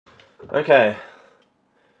Okay.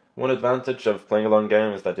 One advantage of playing a long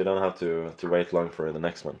game is that you don't have to wait long for the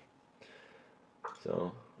next one.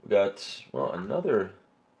 So we got, well, another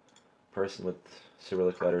person with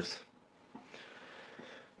Cyrillic letters.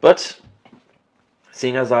 But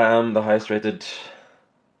seeing as I am the highest rated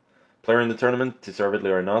player in the tournament,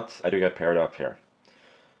 deservedly or not, I do get paired up here.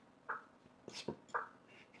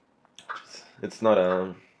 It's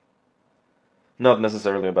not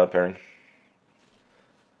necessarily a bad pairing.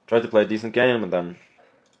 Try to play a decent game, and then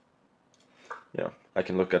I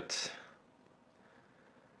can look at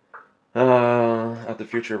the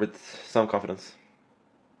future with some confidence.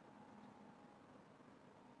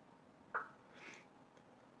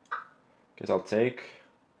 Guess I'll take.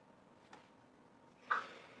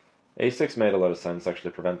 A6 made a lot of sense,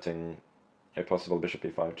 actually preventing a possible bishop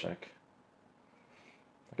e5 check.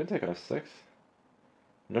 I can take on f6. I'm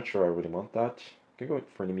not sure I really want that. I can go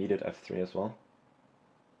for an immediate f3 as well.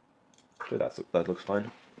 Actually, that looks fine.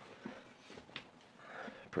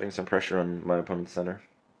 Putting some pressure on my opponent's center.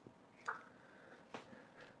 So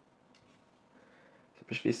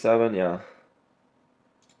bishop e7, yeah.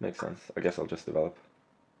 Makes sense. I guess I'll just develop.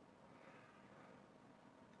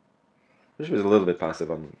 Bishop is a little bit passive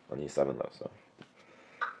on e7 though, so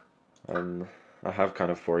I have kind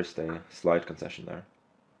of forced a slight concession there.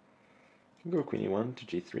 I can go queen e1 to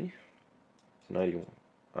g3, so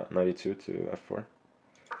 92 to f4.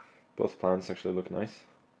 Both plans actually look nice.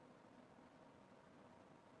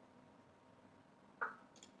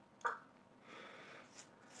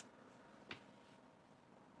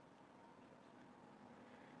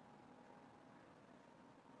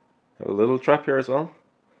 Have a little trap here as well.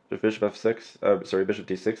 Bishop f6, sorry, bishop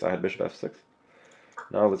d6, I had bishop f6.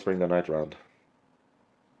 Now let's bring the knight around.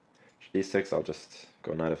 d6, I'll just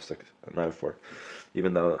go knight f6, knight f4,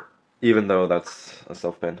 even though that's a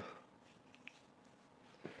self-pin.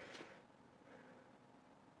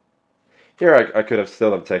 Here I could have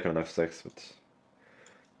still have taken an f6, but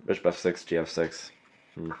bishop f6,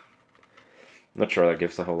 gf6. Not sure that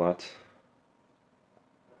gives a whole lot.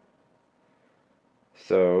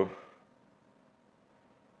 So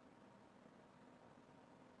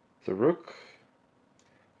rook,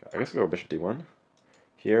 I guess I'll go bishop d1.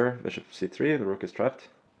 Here, bishop c3, the rook is trapped.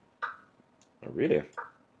 Oh, really?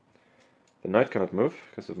 The knight cannot move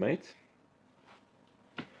because of mate.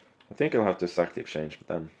 I think I'll have to sack the exchange, but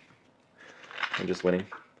then I'm just winning.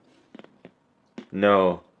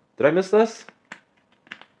 No. Did I miss this?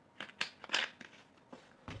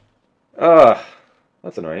 Ah,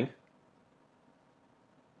 that's annoying.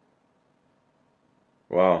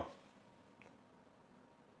 Wow.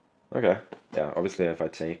 Okay. Yeah, obviously if I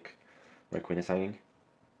take, my queen is hanging.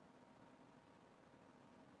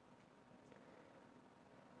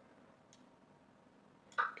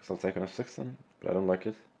 Guess I'll take on f6 then, but I don't like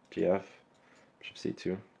it. gf, bishop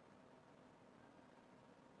c2.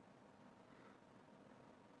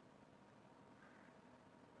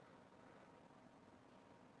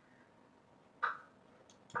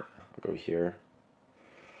 I'll go here.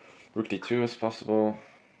 Rook d2 is possible.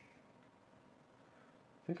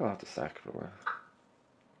 I think I'll have to sack probably.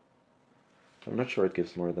 I'm not sure it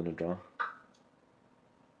gives more than a draw.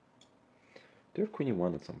 Do have queen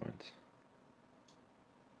e1 at some point.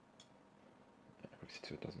 Yeah, rook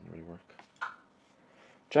c2 doesn't really work.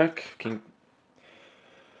 Jack, king.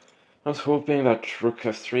 I was hoping that rook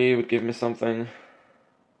f3 would give me something,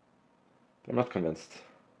 but I'm not convinced.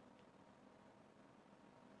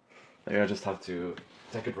 Maybe I just have to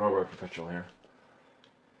take a draw or a perpetual here.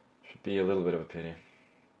 Should be a little bit of a pity.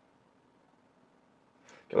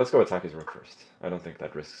 Okay, let's go attack his rook first. I don't think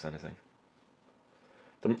that risks anything.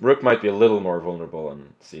 The rook might be a little more vulnerable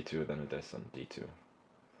on c2 than it is on d2.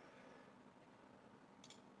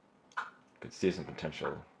 Could see some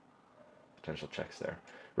potential checks there.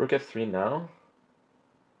 Rook f3 now.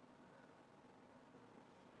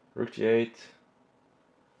 Rook g8.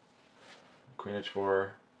 Queen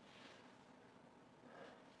h4.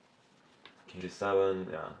 King g7.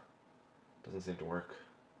 Yeah, doesn't seem to work.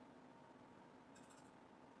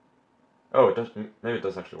 Oh, it does. Maybe it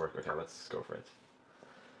does actually work. Okay, let's go for it.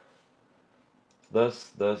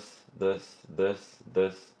 This.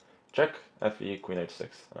 Check. Fe, queen h6,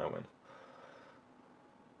 and I win.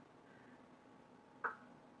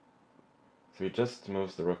 So he just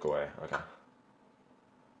moves the rook away. Okay.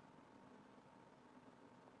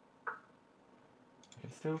 I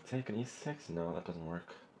can still take an e6? No, that doesn't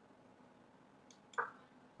work.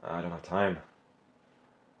 I don't have time.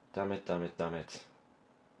 Damn it.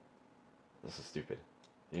 This is stupid.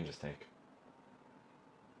 You can just take.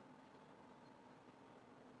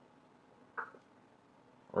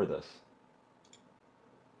 Or this.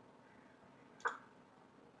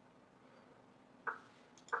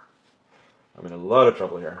 I'm in a lot of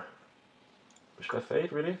trouble here. Bishop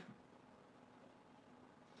f8, really?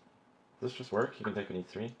 Does this just work? You can take on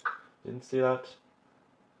e3. Didn't see that.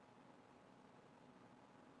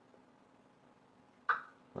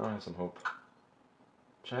 Now I have some hope.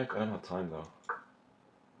 Check. I don't have time though.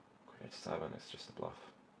 Queen h7 is just a bluff.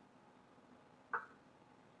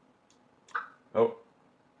 Oh.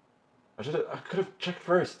 I could have checked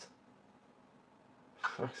first.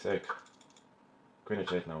 For fuck's sake. Queen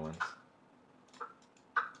h8 now wins.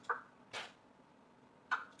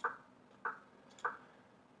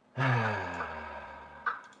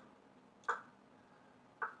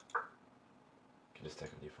 Can just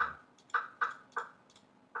take on d4.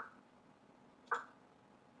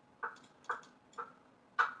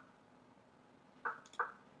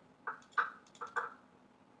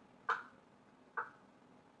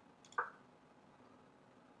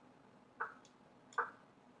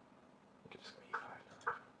 Just go e5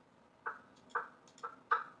 now.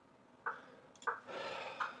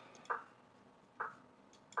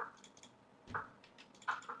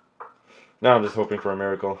 Now I'm just hoping for a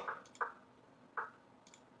miracle.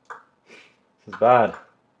 This is bad.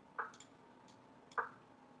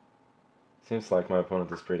 Seems like my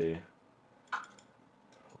opponent is pretty hoping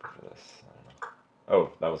for this. I don't know.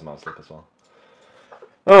 Oh, that was a mouse slip as well.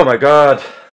 Oh my god!